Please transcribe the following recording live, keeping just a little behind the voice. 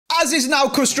As is now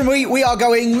customary, we are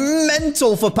going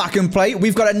mental for pack and play.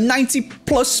 We've got a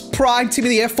 90+ Prime Team of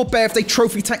the Year for Birthday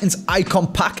Trophy Titans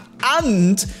Icon Pack,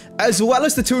 and as well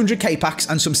as the 200k packs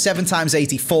and some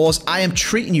 7x84s, I am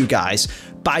treating you guys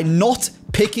by not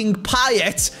picking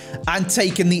PAYET and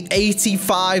taking the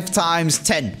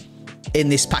 85x10 in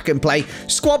this pack and play.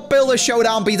 Squad Builder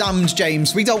Showdown be damned,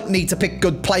 James. We don't need to pick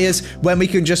good players when we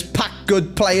can just pack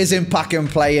good players in pack and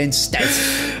play instead.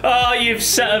 Oh, you've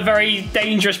set a very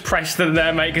dangerous precedent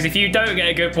there, mate, because if you don't get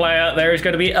a good player, there is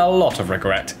going to be a lot of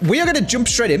regret. We are going to jump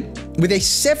straight in with a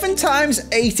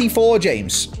 7x84,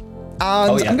 James. And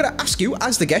I'm going to ask you,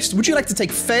 as the guest, would you like to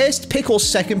take first pick or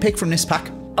second pick from this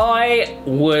pack? I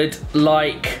would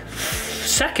like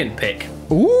second pick.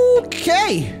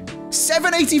 Okay.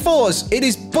 784s. It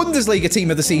is Bundesliga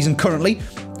Team of the Season currently.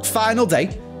 Final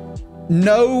day.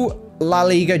 No La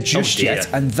Liga just yet.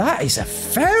 And that is a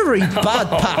very bad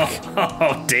pack.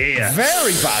 Oh, dear.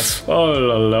 Very bad. Oh,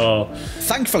 la, la.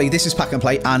 Thankfully, this is pack and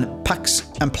play, and packs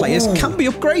and players can be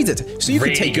upgraded. So you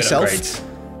can take yourself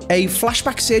a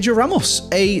flashback Sergio Ramos,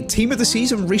 a Team of the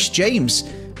Season Reece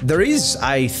James. There is,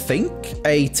 I think,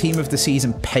 a Team of the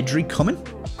Season Pedri coming.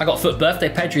 I got foot birthday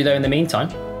Pedri, though, in the meantime.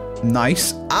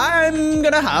 Nice. I'm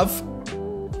going to have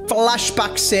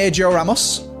flashback Sergio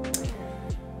Ramos.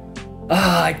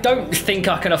 I don't think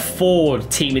I can afford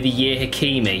Team of the Year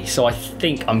Hakimi, so I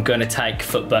think I'm going to take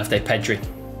foot birthday Pedri.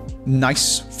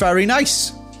 Nice. Very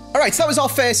nice. All right, so that was our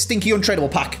first stinky untradeable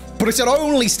pack. But it's our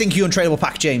only stinky untradeable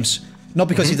pack, James. Not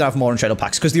because you don't have more untradeable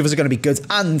packs, because the others are going to be good,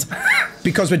 and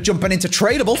because we're jumping into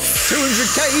tradable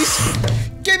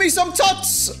 200Ks. Give me some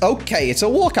tots. Okay, it's a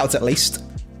walkout at least.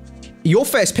 Your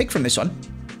first pick from this one.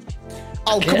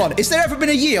 Oh, come on. Is there ever been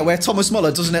a year where Thomas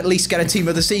Muller doesn't at least get a Team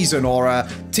of the Season or a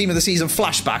Team of the Season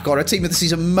flashback or a Team of the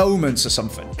Season moments or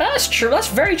something? That's true. That's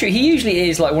very true. He usually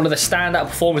is like one of the standout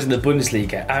performers in the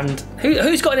Bundesliga. And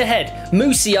who's got in ahead?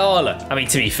 Musiala. I mean,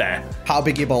 to be fair. How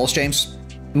big are your balls, James?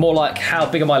 More like, how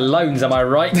big are my loans, am I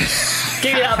right?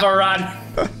 Give me that Varane.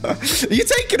 Are you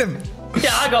taking him?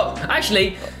 Yeah, I got...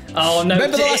 Actually... Oh, no.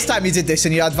 Remember the last time you did this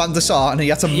and you had Van der Sar and you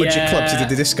had to mudge your clubs to do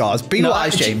the discards? Be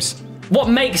wise, James. What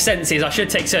makes sense is I should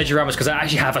take Sergio Ramos because I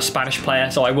actually have a Spanish player,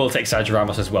 so I will take Sergio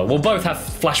Ramos as well. We'll both have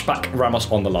flashback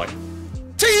Ramos on the line.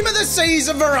 Team of the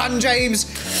Season, Varane, James.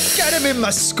 Get him in my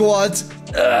squad.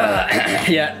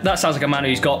 Yeah, that sounds like a man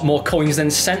who's got more coins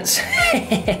than sense.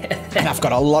 And I've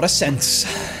got a lot of sense.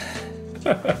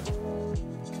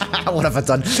 What have I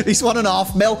done? It's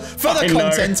 1.5 mil for the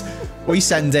content. We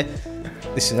send it.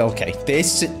 This is okay.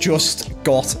 This just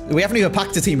got... We haven't even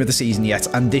packed a Team of the Season yet,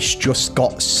 and this just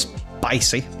got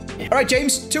spicy. All right,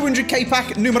 James. 200k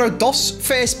pack, numero dos.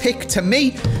 First pick to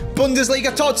me.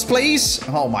 Bundesliga tots, please.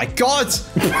 Oh, my God.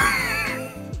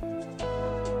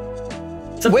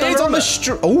 Where's on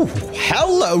the... Oh,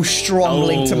 hello, strong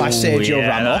link to my Sergio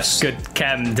Ramos. That's good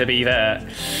chem, to be there.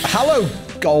 Hello,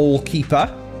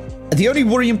 goalkeeper. The only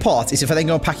worrying part is if I then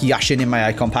go and pack Yashin in my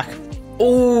icon pack.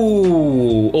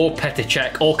 Ooh, or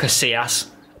Petacek, or Casillas.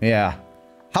 Yeah.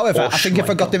 However, I think if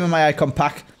I got them in my icon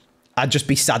pack, I'd just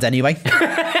be sad anyway.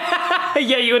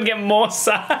 Yeah, you wouldn't get more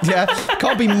sad. Yeah,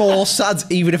 can't be more sad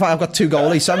even if I've got 2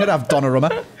 goalies, so I'm going to have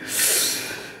Donnarumma.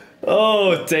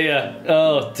 Oh, dear.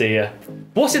 Oh, dear.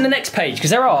 What's in the next page?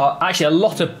 Because there are actually a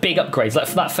lot of big upgrades, like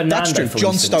for that Fernando, That's true.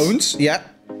 John Stones, yeah.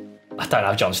 I don't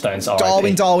have John Stones.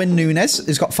 Darwin Núñez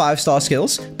has got 5-star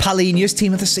skills. Palhinha's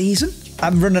Team of the Season.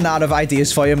 I'm running out of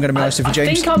ideas for you. I'm going to be honest with you,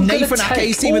 James. Nathan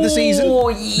Ake's Team of the Season.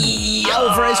 Yeah,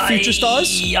 Alvarez Future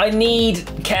Stars. I need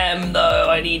Cam, though.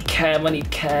 I need Cam.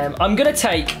 I'm going to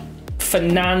take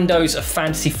Fernando's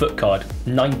fantasy foot card.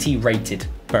 90 rated.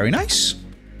 Very nice.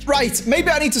 Right, maybe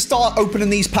I need to start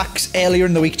opening these packs earlier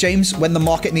in the week, James, when the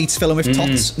market needs filling with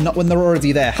tots, not when they're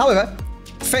already there. However,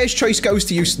 first choice goes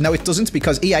to you. No, it doesn't,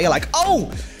 because EA are like,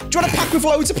 oh, do you want a pack with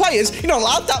loads of players? You're not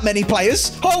allowed that many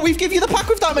players. Oh, we've given you the pack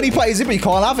with that many players, but you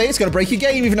can't have it. It's going to break your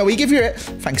game, even though we give you it.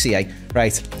 Thanks, EA.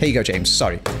 Right, here you go, James.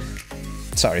 Sorry,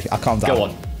 I'll calm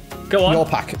down. Go on. Your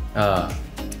pack.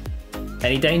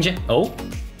 Any danger? Oh.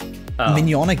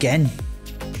 Mignon again.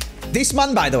 This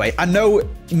man, by the way, I know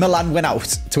Milan went out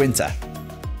to Inter.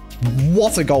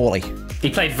 What a goalie. He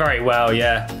played very well,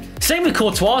 yeah. Same with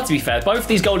Courtois, to be fair. Both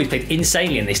these goalies played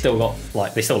insanely and they still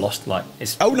lost. It's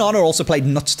Onana also played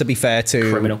nuts, to be fair,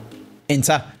 to criminal.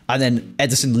 Inter. And then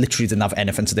Ederson literally didn't have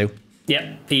anything to do.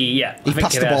 Yeah, he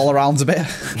passed the ball around a bit.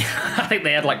 I think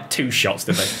they had like 2 shots,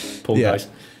 did they? Poor guys.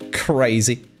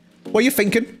 Crazy. What are you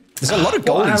thinking? There's a lot of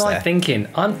goalies there. What am I thinking?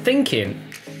 I'm thinking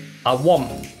I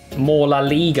want more La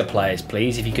Liga players,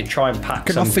 please. If you could try and pack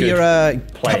some good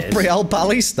players. Gabriel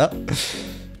Balista.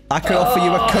 I could offer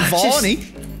you a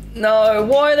Cavani. No,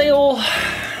 why are they all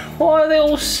Why are they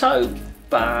all so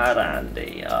bad,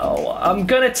 Andy? Oh, I'm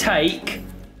going to take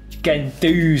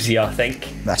Guendouzi, I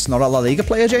think. That's not a La Liga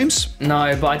player, James.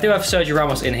 No, but I do have Sergio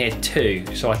Ramos in here too,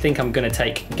 so I think I'm going to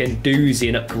take Guendouzi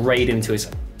and upgrade him to his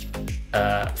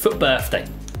foot birthday.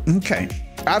 Okay.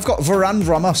 I've got Varane,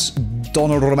 Ramos,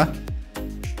 Donnarumma.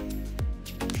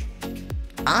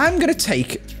 I'm going to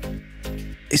take...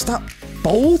 Is that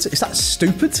bold? Is that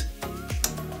stupid?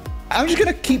 I'm just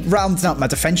going to keep rounding out my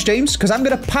defence, James, because I'm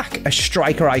going to pack a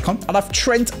striker icon. And I've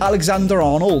Trent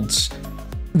Alexander-Arnold's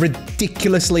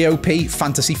ridiculously OP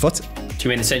fantasy foot. Do you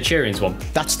mean the Centurions one?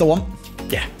 That's the one.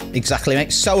 Yeah. Exactly,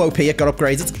 mate. So OP, it got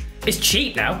upgraded. It's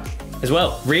cheap now as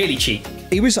well. Really cheap.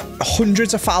 He was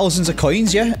hundreds of thousands of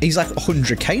coins, yeah? He's like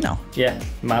 100k now. Yeah,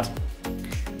 mad.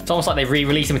 It's almost like they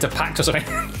re-released him into packs or something.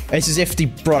 It's as if they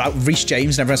brought out Reece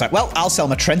James and everyone's like, well, I'll sell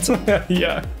my Trent.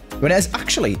 Yeah. Whereas,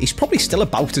 actually, he's probably still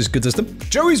about as good as them.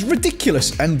 Joe is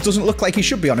ridiculous and doesn't look like he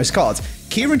should be on his card.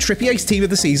 Kieran Trippier's team of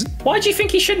the season. Why do you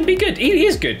think he shouldn't be good? He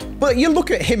is good. But you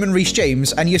look at him and Reece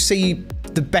James and you see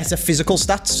the better physical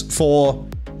stats for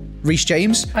Reece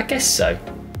James. I guess so.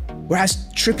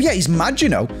 Whereas Trippier is mad, you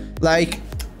know? Like,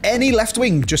 any left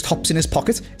wing just hops in his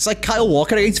pocket. It's like Kyle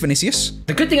Walker against Vinicius.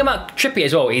 The good thing about Trippier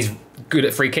as well, he's good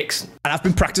at free kicks. And I've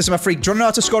been practicing my free... Do you want to know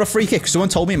how to score a free kick? Someone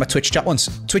told me in my Twitch chat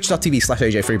once.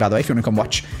 Twitch.tv/AJ Free, by the way, if you want to come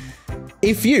watch.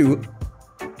 If you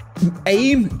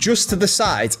aim just to the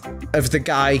side of the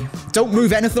guy, don't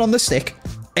move anything on the stick,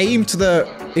 aim to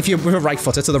the... If you're with a right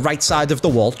footer, to the right side of the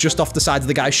wall, just off the side of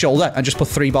the guy's shoulder, and just put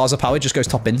 3 bars of power, it just goes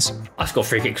top bins. I score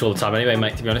free kicks all the time anyway,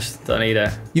 mate, to be honest. Don't need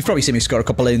a... You've probably seen me score a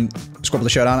couple in Squabble the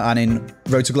Showdown and in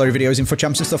Road to Glory videos in FUT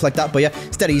Champs and stuff like that, but yeah,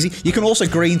 it's dead easy. You can also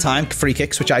green time free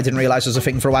kicks, which I didn't realise was a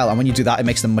thing for a while, and when you do that, it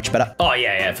makes them much better. Oh,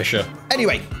 yeah, for sure.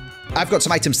 Anyway, I've got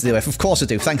some items to deal with. Of course I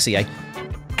do. Thanks, EA.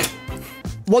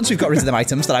 Once we've got rid of them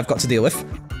items that I've got to deal with,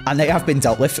 and they have been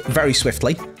dealt with very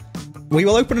swiftly, we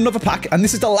will open another pack, and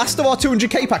this is the last of our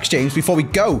 200k packs, James. Before we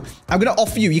go, I'm going to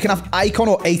offer you can have Icon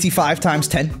or 85 times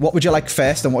 10. What would you like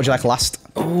first, and what would you like last?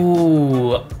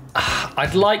 Ooh,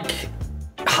 I'd like...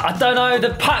 I don't know,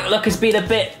 the pack look has been a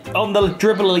bit on the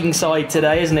dribbling side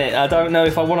today, isn't it? I don't know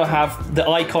if I want to have the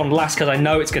Icon last, because I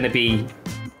know it's going to be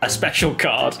a special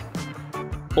card,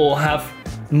 or have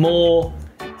more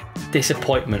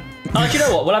disappointment. Oh, do you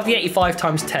know what? We'll have the 85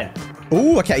 times 10.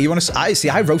 Oh, okay. You want to? I see.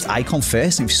 I wrote Icon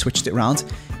first, and you've switched it around.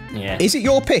 Yeah. Is it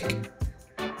your pick?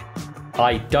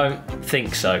 I don't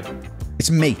think so. It's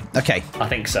me. Okay. I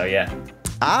think so. Yeah.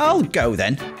 I'll go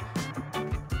then.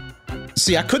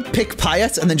 See, I could pick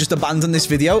PAYET and then just abandon this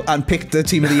video and pick the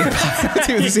team of the year,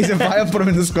 team of the season PAYET and put him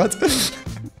in the squad.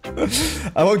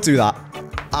 I won't do that.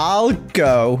 I'll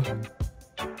go.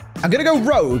 I'm going to go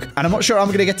Rogue, and I'm not sure I'm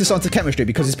going to get this onto chemistry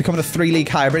because it's becoming a 3-league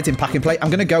hybrid in pack and play. I'm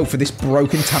going to go for this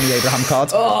broken Tammy Abraham card.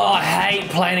 Oh, I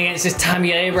hate playing against this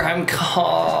Tammy Abraham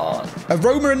card. Are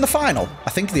Roma in the final?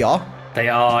 I think they are. They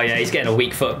are, yeah. He's getting a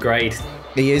weak foot upgrade.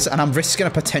 He is, and I'm risking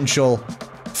a potential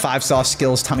 5-star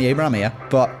skills Tammy Abraham here,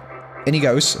 but in he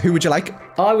goes. Who would you like?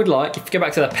 I would like, if you go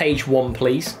back to the page 1,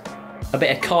 please, a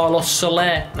bit of Carlos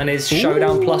Soler and his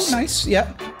Showdown Plus. Nice,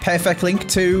 yeah. Perfect link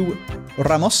to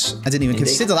Ramos. I didn't even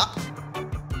consider that.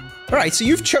 All right, so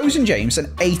you've chosen, James,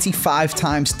 an 85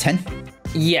 times 10.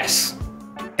 Yes.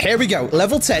 Here we go.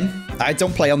 Level 10. I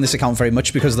don't play on this account very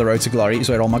much because of the Road to Glory is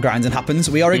where all my grinding happens.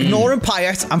 We are ignoring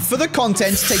PAYET, and for the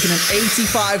content, taking an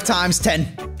 85 times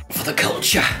 10. For the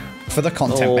culture. For the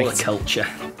content, mate. The culture.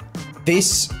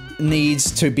 This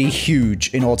needs to be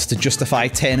huge in order to justify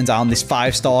turning down this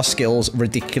 5-star skills,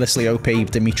 ridiculously OP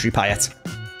Dimitri Payet.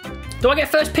 Do I get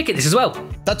first pick at this as well?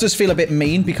 That does feel a bit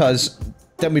mean because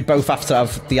then we both have to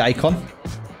have the icon.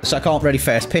 So I can't really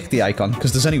first pick the icon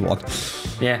because there's only one.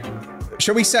 Yeah.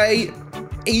 Shall we say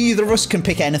either of us can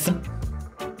pick anything?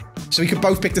 So we could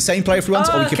both pick the same player if we want,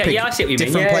 or we could pick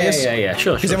different players. Yeah,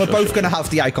 sure. Because then we're both going to have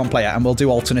the icon player, and we'll do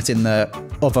alternate in the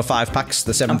other 5 packs,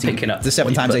 the 70, the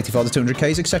 7 times 84, the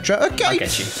 200Ks, etc. Okay. I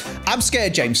get you. I'm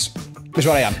scared, James. Is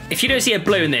what I am. If you don't see a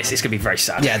blue in this, it's going to be very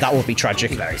sad. Yeah, that would be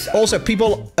tragic. Very sad. Also,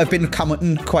 people have been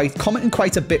commenting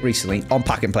quite a bit recently on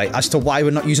Pack and Play as to why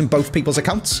we're not using both people's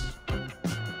accounts.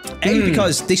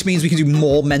 Because this means we can do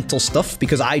more mental stuff,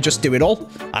 because I just do it all,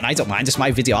 and I don't mind. It's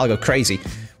my video, I'll go crazy.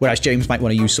 Whereas James might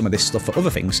want to use some of this stuff for other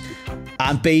things.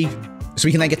 And B, so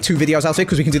we can then get 2 videos out of it,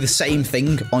 because we can do the same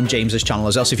thing on James's channel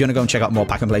as well. So if you want to go and check out more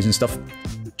Pack and Plays and stuff,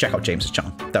 check out James's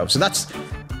channel, though. So that's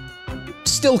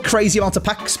still crazy amount of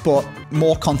packs, but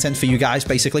more content for you guys,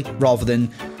 basically, rather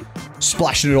than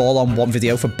splashing it all on one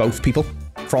video for both people,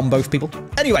 from both people.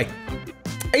 Anyway,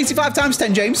 85 times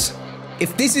 10, James.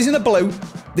 If this isn't a blue,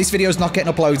 this video is not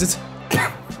getting uploaded.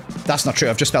 That's not true.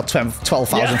 I've just spent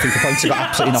 12,000 FIFA points. I've got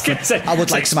absolutely nothing. Say, I would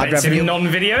like some ad revenue.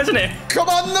 Non-video, isn't it? Come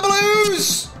on, the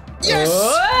Blues! Yes!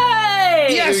 Hey!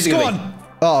 Yes, go on.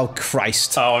 Oh,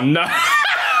 Christ. Oh, no.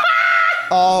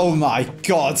 Oh, my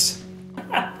God.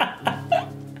 Don't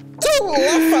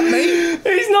laugh at me.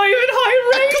 He's not even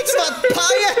high rated. Cut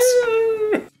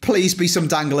that Payet. Please be some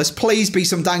danglers. Please be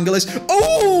some danglers.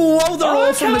 Oh, they're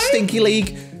all from the stinky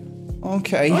league.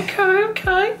 Okay.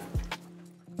 Okay.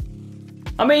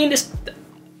 I mean, it's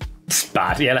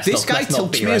bad. Yeah, this guy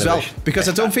tilts me as well, because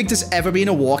I don't think there's ever been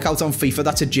a walkout on FIFA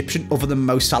that's Egyptian other than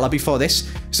Mo Salah before this.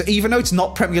 So even though it's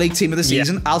not Premier League team of the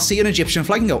season, I'll see an Egyptian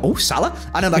flag and go, oh, Salah?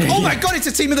 And I'm like, oh my God, it's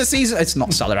a team of the season. It's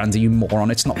not Salah, Andy, you moron.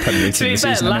 It's not Premier League team of the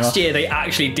season anymore. Last year they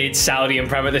actually did Saudi and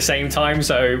Prem at the same time,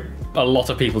 so a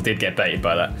lot of people did get baited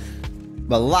by that.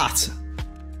 Well, that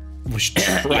was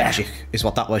tragic, is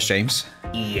what that was, James.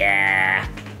 Yeah.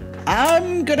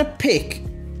 I'm going to pick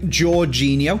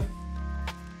Jorginho.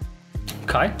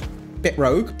 Okay. Bit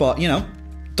rogue, but, you know,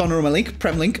 Donnarumma League,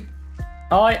 Prem League.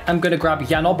 I am going to grab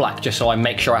Jan Oblak just so I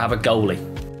make sure I have a goalie.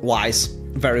 Wise.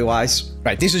 Very wise.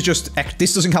 Right, this is just...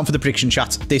 This doesn't count for the prediction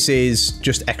chat. This is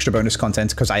just extra bonus content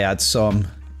because I had some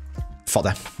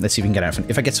fodder. Let's see if we can get anything.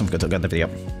 If I get some good, I'll get in the video.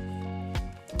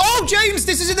 Oh, James,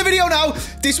 this is in the video now.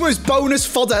 This was bonus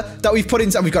fodder that we've put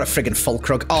in, and we've got a friggin'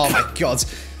 Fulkrug. Oh, my God.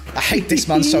 I hate this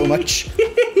man so much.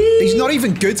 He's not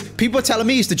even good. People are telling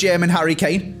me he's the German Harry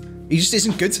Kane. He just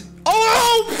isn't good.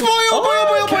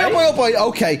 Oh boy.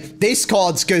 Okay, this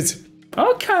card's good.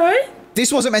 Okay.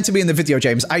 This wasn't meant to be in the video,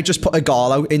 James. I just put a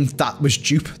Garlo in that was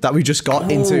dupe that we just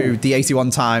got into the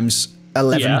 81 times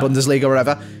 11 Bundesliga or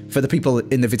whatever. For the people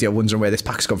in the video wondering where this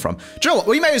pack's come from. Do you know what?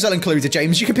 We may as well include it,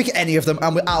 James. You can pick any of them,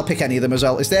 and I'll pick any of them as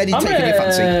well. Is there any taking your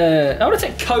fancy? I want to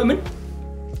take Coman.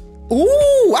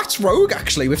 Ooh, that's rogue,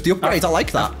 actually, with the upgrade. I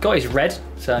like that. Got his red,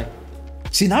 so...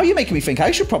 See, now you're making me think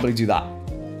I should probably do that.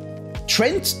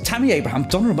 Trent, Tammy Abraham,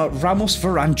 Donnarumma, Ramos,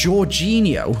 Varane,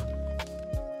 Jorginho.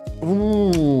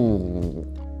 Ooh.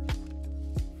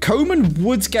 Coman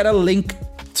would get a link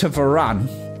to Varane,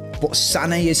 but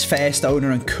Sané is first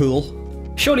owner and cool.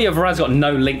 Surely Varane's got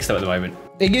no links though at the moment.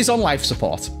 He is on life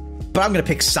support, but I'm going to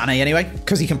pick Sané anyway,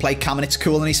 because he can play Cam and it's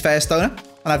cool and he's first owner,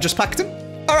 and I've just packed him.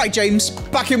 All right, James,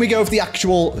 back in we go with the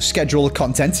actual scheduled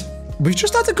content. We've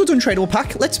just had a good untradeable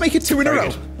pack. Let's make it 2 in a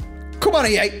row. Come on,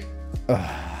 EA.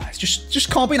 Just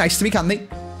can't be nice to me, can they?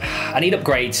 I need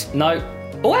upgrades. No.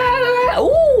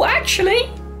 Oh, actually.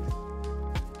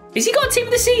 Has he got a team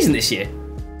of the season this year?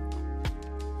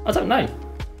 I don't know.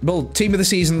 Well, team of the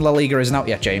season La Liga isn't out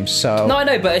yet, James, so... No, I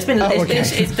know, but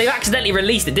they accidentally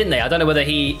released it, didn't they? I don't know whether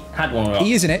he had one or not.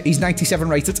 He is in it. He's 97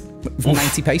 rated, with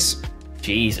 90 pace.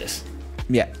 Jesus.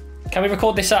 Yeah. Can we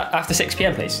record this after 6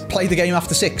 PM, please? Play the game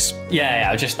after 6.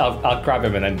 Yeah, I'll grab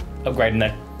him and then upgrade him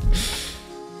there.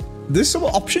 There's some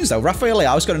options though. Rafael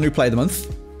Leao's got a new player of the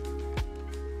month.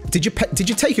 Did you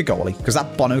take a goalie? Because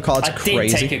that Bono card's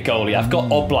crazy. I did take a goalie. I've got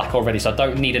Oblak already, so I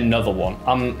don't need another one.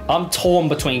 I'm torn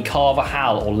between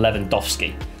Carvajal or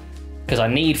Lewandowski because I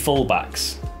need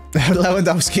fullbacks.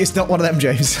 Lewandowski is not one of them,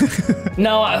 James.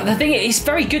 No, the thing is, he's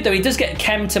very good though. He does get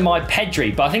chem to my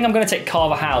Pedri, but I think I'm going to take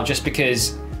Carvajal just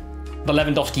because the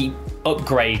Lewandowski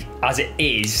upgrade as it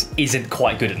isn't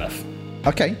quite good enough.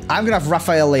 Okay, I'm going to have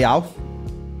Rafael Leao.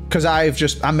 Because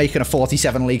I'm making a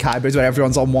 47 league hybrid where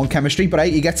everyone's on one chemistry, but hey,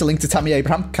 you get to link to Tammy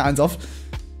Abraham, kind of.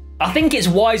 I think it's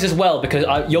wise as well because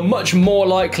you're much more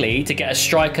likely to get a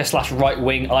striker / right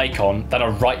wing icon than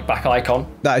a right back icon.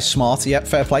 That is smart. Yep,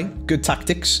 fair play. Good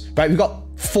tactics. Right, we've got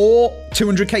 4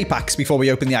 200k packs before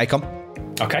we open the icon.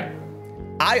 Okay.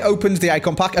 I opened the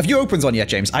icon pack. Have you opened one yet,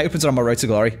 James? I opened it on my Road to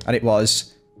Glory, and it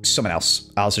was someone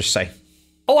else. I'll just say.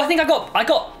 Oh, I think I got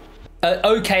an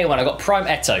okay one. I got Prime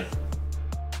Eto.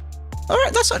 All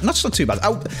right, that's not too bad.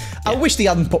 I wish they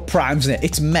hadn't put primes in it.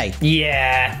 It's May.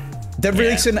 Yeah. They're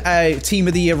releasing a Team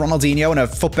of the Year Ronaldinho and a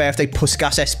FUT Birthday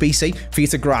Puskas SBC for you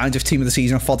to grind with Team of the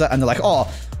Season fodder. And they're like,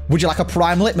 oh, would you like a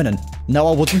prime Litmanen? No,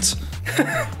 I wouldn't.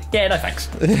 Yeah, no thanks.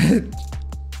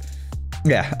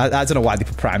 Yeah, I don't know why they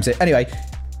put primes in it. Anyway,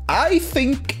 I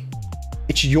think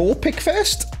it's your pick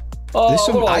first.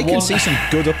 Oh, I can see some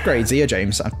good upgrades here,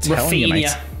 James. I'm telling you,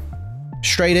 mate.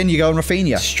 Straight in, you go in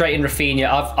Rafinha. Straight in Rafinha.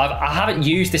 I haven't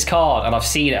used this card and I've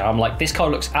seen it. And I'm like, this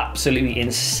card looks absolutely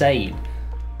insane.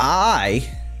 I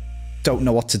don't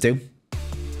know what to do.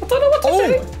 I don't know what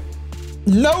to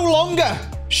do. No longer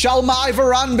shall my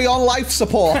Varane be on life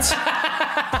support.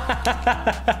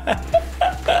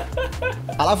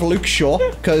 I'll have Luke Shaw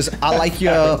because I like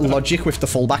your logic with the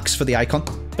fullbacks for the icon.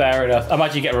 Fair enough. I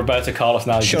imagine you get Roberto Carlos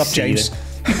now. Shut up, James.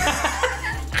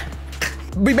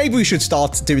 Maybe we should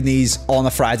start doing these on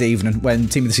a Friday evening when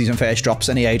Team of the Season first drops,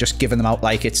 and EA just giving them out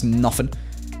like it's nothing.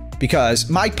 Because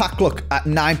my pack, look, at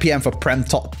 9 PM for Prem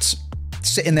Tots,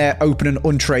 sitting there opening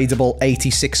untradeable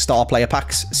 86 star player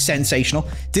packs. Sensational.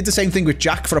 Did the same thing with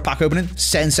Jack for a pack opening.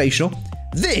 Sensational.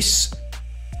 This,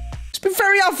 it's been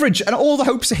very average, and all the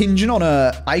hopes are hinging on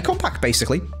a icon pack,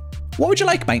 basically. What would you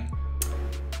like, mate?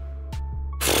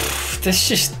 There's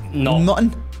just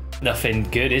nothing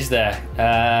good, is there?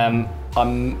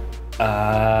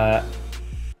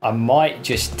 I might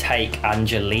just take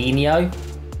Angelino.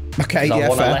 Okay, yeah, I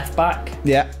want fair. a left back.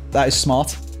 Yeah, that is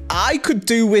smart. I could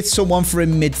do with someone for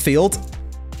in midfield.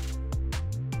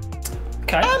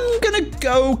 Okay. I'm gonna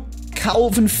go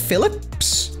Calvin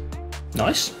Phillips.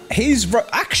 Nice.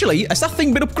 Actually, has that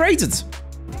thing been upgraded?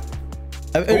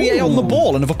 Are EA on the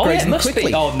ball and have upgraded them quickly?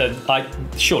 Be. Oh, no,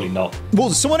 surely not. Well,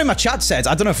 someone in my chat said,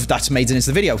 I don't know if that's made it into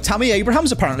the video, Tammy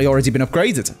Abraham's apparently already been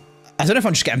upgraded. I don't know if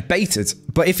I'm just getting baited,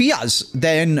 but if he has,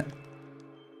 then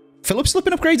Phillips has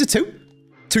been upgraded too.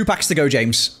 2 packs to go,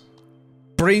 James.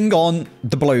 Bring on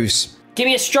the Blues. Give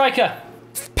me a striker.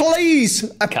 Please!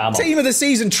 A Come on. Team of the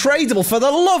Season tradable, for the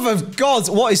love of God.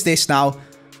 What is this now?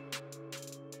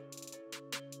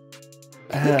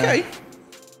 Okay.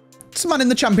 It's a man in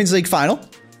the Champions League final. Do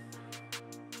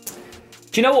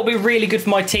you know what would be really good for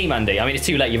my team, Andy? I mean, it's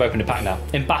too late. You've opened a pack now.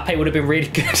 Mbappe would have been really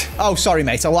good. Oh, sorry,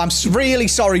 mate. Well, I'm really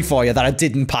sorry for you that I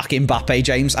didn't pack Mbappe,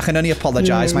 James. I can only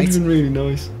apologise, mate. It's been really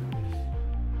nice.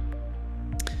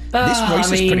 This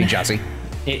Royce is pretty jazzy.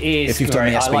 It is. If you've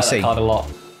done the SBC. I like that card a lot.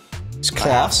 It's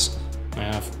class. I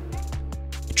have. Do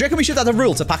you reckon we should have a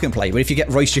rule to pack and play where if you get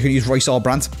Royce, you can use Royce or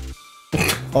Brandt?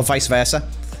 Or vice versa?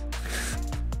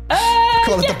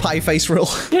 Call it the pie face rule.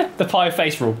 Yeah, the pie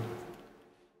face rule.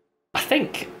 I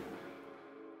think.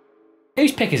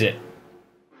 Whose pick is it?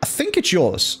 I think it's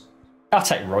yours. I'll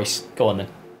take Royce. Go on then.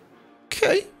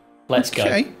 Okay. Let's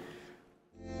go.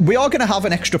 We are going to have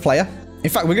an extra player. In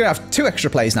fact, we're going to have 2 extra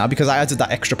players now because I added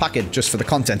that extra pack in just for the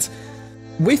content.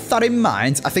 With that in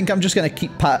mind, I think I'm just going to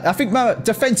keep... I think my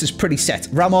defence is pretty set.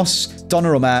 Ramos,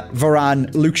 Donnarumma,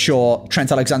 Varane, Luke Shaw,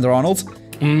 Trent Alexander-Arnold.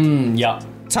 Yeah.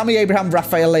 Tammy Abraham,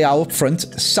 Rafael Leao up front.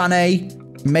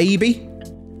 Sané, maybe.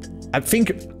 I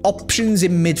think options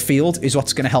in midfield is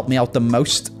what's going to help me out the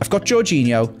most. I've got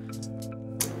Jorginho.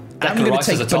 I'm going to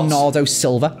take Bernardo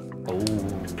Silva.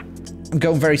 I'm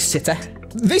going very sitter.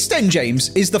 This then, James,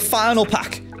 is the final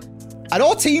pack. And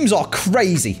our teams are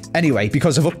crazy anyway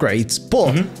because of upgrades.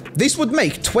 But this would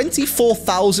make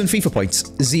 24,000 FIFA points.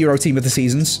 0 Team of the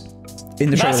Seasons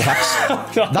in the tradable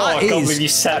packs. I can't believe you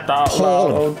said that.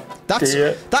 Oh, that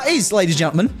is, ladies and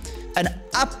gentlemen, an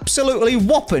absolutely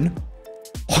whopping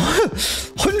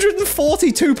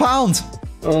 £142.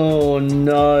 Oh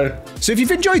no. So if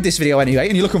you've enjoyed this video anyway,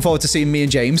 and you're looking forward to seeing me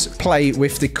and James play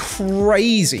with the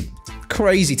crazy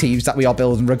teams that we are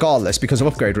building regardless because of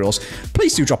upgrade rules,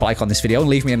 please do drop a like on this video and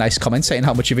leave me a nice comment saying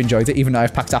how much you've enjoyed it, even though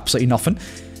I've packed absolutely nothing.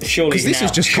 Surely because this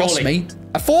has just cost me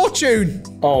a fortune.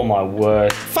 Oh my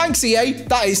word. Thanks, EA.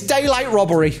 That is daylight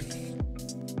robbery.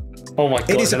 Oh my god.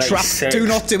 It is a trap. Do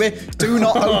not do it. Do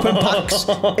not open packs.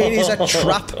 It is a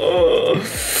trap.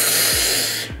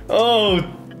 Oh,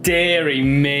 dearie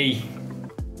me.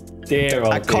 Dear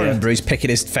old I can't remember who's picking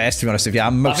his first, to be honest with you.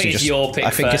 I'm mostly just... your pick I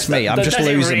think first. it's me. I'm just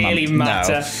losing really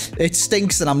matter? No. It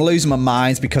stinks that I'm losing my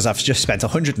mind because I've just spent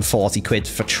 140 quid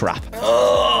for trap.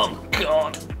 Oh,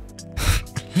 God.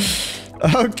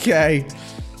 Okay.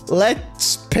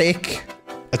 Let's pick...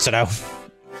 I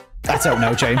don't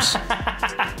know, James.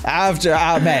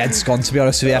 My head's gone, to be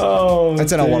honest with you. Oh, I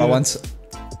don't know what I want.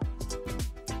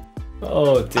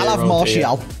 Oh, dear. I'll have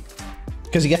Martial.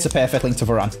 Because he gets a perfect link to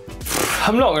Varane.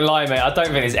 I'm not gonna lie, mate. I don't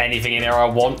think there's anything in here I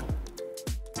want.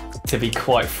 To be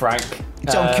quite frank.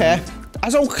 I don't care. I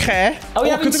don't care. Are we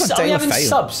having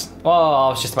subs? Oh, I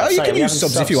was just about to say. You can use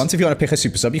subs if you want. If you want to pick a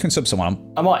super sub, you can sub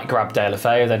someone. I might grab De La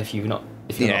Feu then if you're not.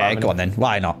 Yeah, go on then.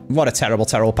 Why not? What a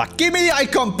terrible pack. Give me the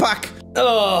icon pack.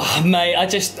 Oh, mate.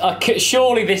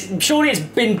 Surely it's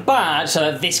been bad,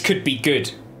 so this could be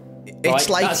good. Right? It's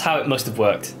like that's how it must have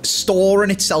worked. Storing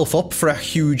itself up for a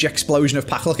huge explosion of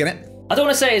pack luck in it. I don't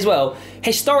want to say as well,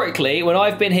 historically, when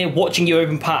I've been here watching you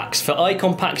open packs, for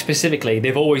icon packs specifically,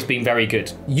 they've always been very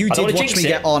good. You did watch me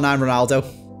get R9 Ronaldo.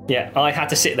 Yeah, I had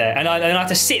to sit there. And I had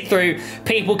to sit through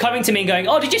people coming to me and going,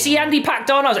 oh, did you see Andy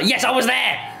packed on? I was like, yes, I was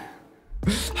there.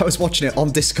 I was watching it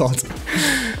on Discord.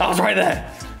 I was right there.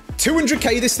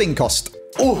 200k this thing cost.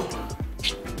 Oh.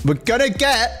 We're gonna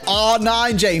get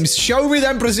R9, James. Show me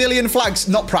them Brazilian flags.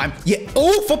 Not prime. Yeah.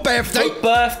 Oh, for birthday. For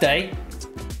birthday.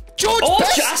 George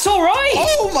Best. That's all right.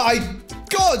 Oh my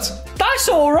God. That's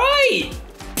all right.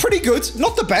 Pretty good.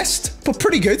 Not the best, but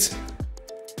pretty good.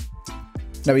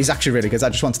 No, he's actually really good. I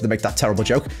just wanted to make that terrible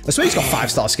joke. That's why he's got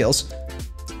 5-star skills.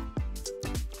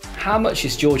 How much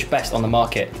is George Best on the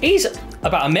market? He's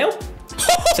about $1 million.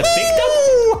 It's a big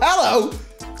dub. Hello.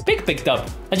 Big dub. And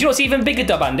do you know what's even bigger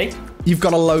dub, Andy? You've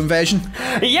got a loan version.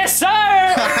 Yes, sir!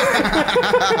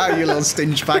 You little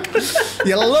stinge bag.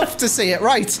 You love to see it.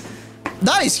 Right.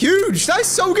 That is huge. That is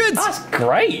so good. That's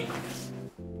great.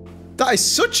 That is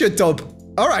such a dub.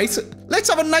 All right. Let's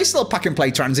have a nice little pack and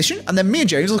play transition, and then me and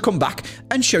James will come back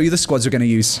and show you the squads we're going to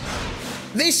use.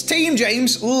 This team,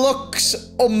 James,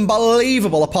 looks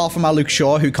unbelievable, apart from our Luke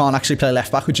Shaw, who can't actually play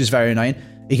left back, which is very annoying.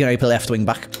 He can only play left wing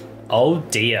back. Oh,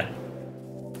 dear.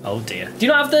 Oh, dear. Do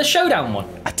you not have the showdown one?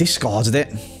 I discarded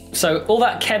it. So all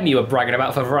that chem you were bragging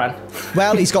about for Varane?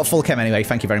 Well, he's got full chem anyway.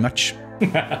 Thank you very much.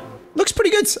 Looks pretty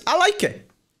good. I like it.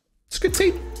 It's a good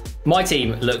team. My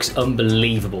team looks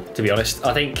unbelievable, to be honest.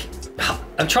 I think...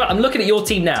 I'm looking at your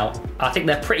team now. I think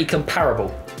they're pretty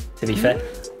comparable, to be fair.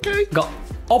 Okay. Got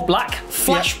Oblak,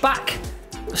 Flashback,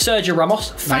 Sergio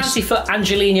Ramos, Fancy Foot,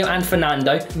 Angelino and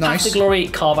Fernando, Nice. After Glory,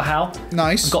 Carvajal.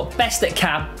 Nice. I've got Best at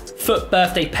Cab, Foot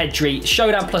Birthday Pedri,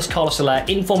 Showdown plus Carlos Soler,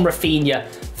 Inform Rafinha,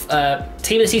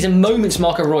 Team of the Season Moments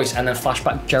Marco Reus, and then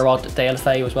Flashback Gerard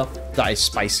Deulofeu as well. That is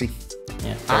spicy.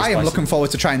 Yeah, I am looking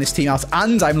forward to trying this team out,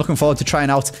 and I'm looking forward to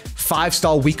trying out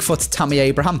 5-star weak foot Tammy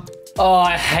Abraham. Oh,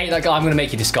 I hate that guy. I'm going to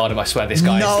make you discard him, I swear. This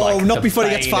guy is like No, not the before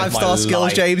he gets bane of 5-star my skills,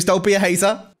 life. James. Don't be a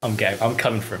hater. I'm game. I'm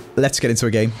coming for him. Let's get into a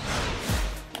game.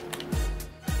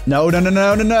 No.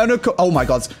 Oh, my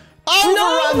God.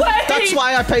 Oh, No way! That's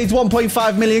why I paid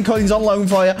 1.5 million coins on loan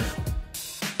for you.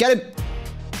 Get him.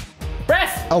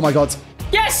 Breath! Oh, my God.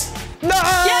 Yes! No!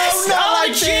 Yes! Not Oh,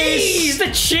 like the cheese!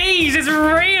 The cheese is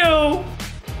real!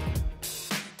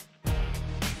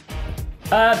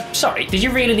 Sorry, did you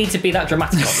really need to be that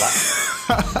dramatic of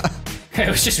that? It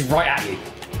was just right at you.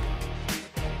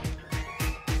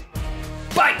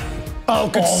 Bang! Oh,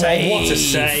 good save. What a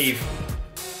save.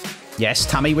 Yes,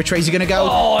 Tammy, which way is he going to go?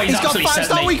 Oh, he's got absolutely sent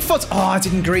 5-star me. weak foot. Oh, I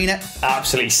didn't green it.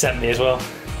 Absolutely sent me as well.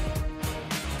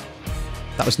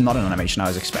 That was not an animation I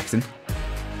was expecting.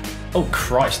 Oh,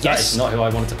 Christ. That Yes. is not who I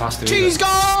wanted to pass to. Cheese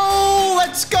goal!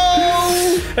 Let's go!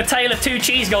 A tale of 2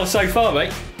 cheese goals so far,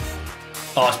 mate.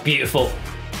 Oh, it's beautiful.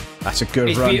 That's a good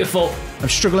It's run. beautiful. I'm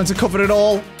struggling to cover it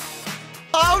all.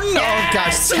 Oh, no, Yes!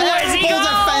 guys. Where's he Terrible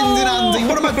defending, gone? Andy.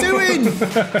 What am I doing?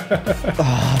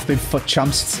 Oh, I've been foot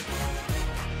chanced.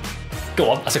 Go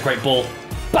on, that's a great ball.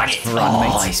 Bang it!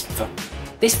 Varane, mate.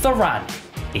 This Varane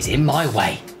is in my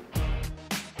way.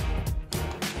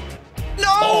 No!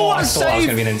 Oh, what I a thought that was save. going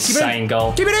to be an insane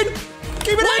goal. Keep it in.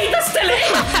 Keep it Wait, in. that's still in!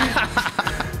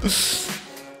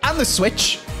 And the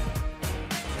switch.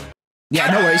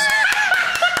 Yeah, no worries.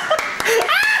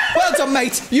 Well done,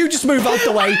 mate. You just move out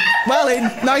the way. Well in.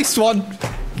 Nice one.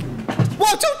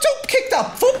 What? Don't kick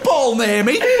that football near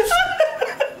me.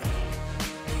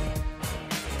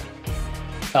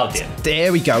 Oh, dear.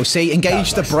 There we go. See,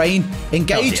 engage the nice. brain.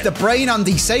 Engage Oh, dear. the brain,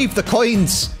 Andy. Save the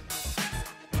coins.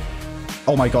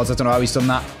 Oh my God, I don't know how he's done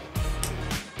that.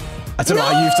 I don't know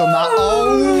how you've done that.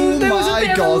 Oh There was a my bit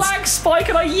of a God. lag spike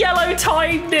and I yellow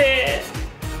timed it.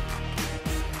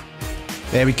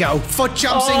 There we go. Foot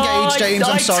jumps engaged, James.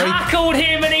 I'm sorry. I tackled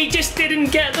him and he just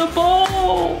didn't get the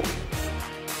ball.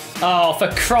 Oh, for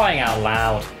crying out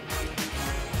loud.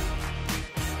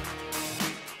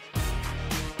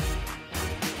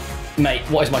 Mate,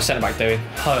 what is my centre-back doing?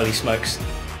 Holy smokes.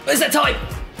 Where's that time?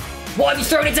 Why have you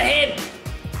thrown it to him?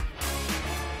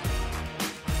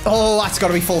 Oh, that's got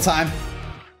to be full time.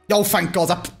 Oh, thank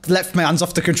God. I left my hands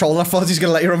off the controller. I thought he was going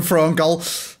to let you run for own goal.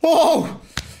 Oh!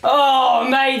 Oh,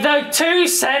 mate, the 2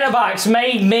 centre-backs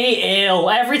made me ill.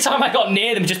 Every time I got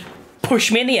near them, just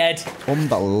pushed me in the head.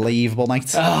 Unbelievable,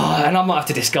 mate. Oh, and I might have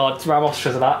to discard Ramos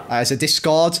for that. As a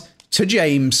discard to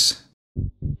James.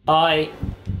 I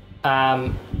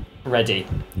am ready.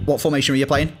 What formation were you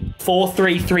playing?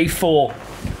 4-3-3-4.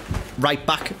 Right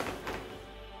back.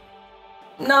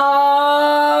 No,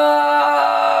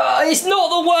 it's not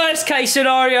the worst case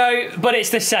scenario, but it's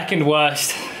the second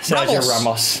worst. Sergio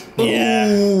Ramos. Yeah.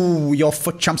 Ooh, your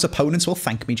foot champs opponents will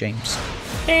thank me, James.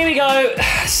 Here we go.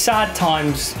 Sad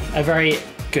times. A very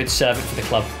good servant for the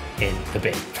club in the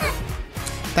bin.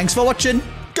 Thanks for watching.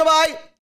 Goodbye.